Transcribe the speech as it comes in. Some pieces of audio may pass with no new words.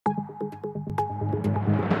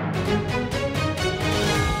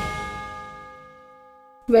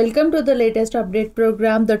Welcome to the latest update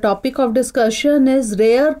program. The topic of discussion is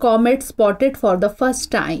rare comet spotted for the first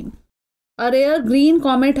time. A rare green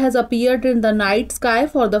comet has appeared in the night sky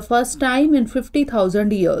for the first time in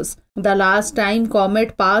 50,000 years. The last time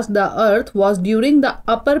comet passed the Earth was during the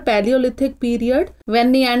Upper Paleolithic period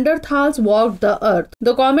when Neanderthals walked the Earth.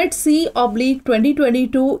 The Comet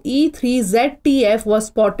C/2022 E3ZTF was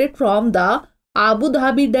spotted from the Abu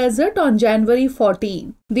Dhabi desert on January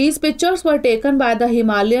 14. These pictures were taken by the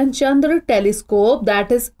Himalayan Chandra telescope, that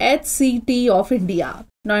is HCT of India.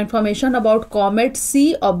 Now information about Comet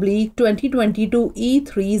C/2022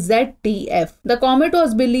 E3ZTF. The comet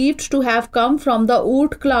was believed to have come from the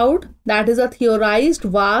Oort cloud, that is a theorized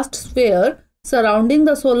vast sphere surrounding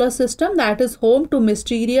the solar system that is home to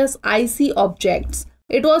mysterious icy objects.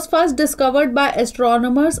 It was first discovered by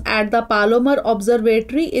astronomers at the Palomar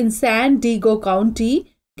Observatory in San Diego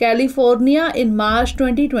County, California in March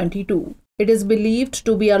 2022. It is believed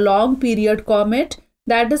to be a long period comet,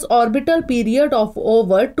 that is orbital period of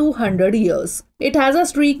over 200 years. It has a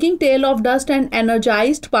streaking tail of dust and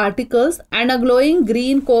energized particles and a glowing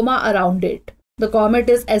green coma around it. The comet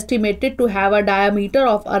is estimated to have a diameter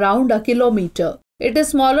of around a kilometer. It is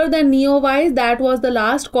smaller than Neowise, that was the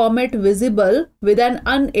last comet visible with an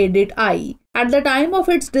unaided eye. At the time of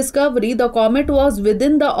its discovery, the comet was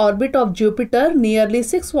within the orbit of Jupiter, nearly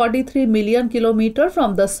 643 million kilometers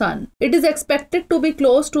from the Sun. It is expected to be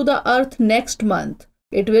close to the Earth next month.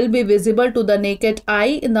 It will be visible to the naked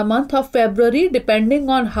eye in the month of February,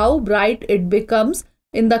 depending on how bright it becomes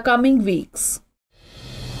in the coming weeks.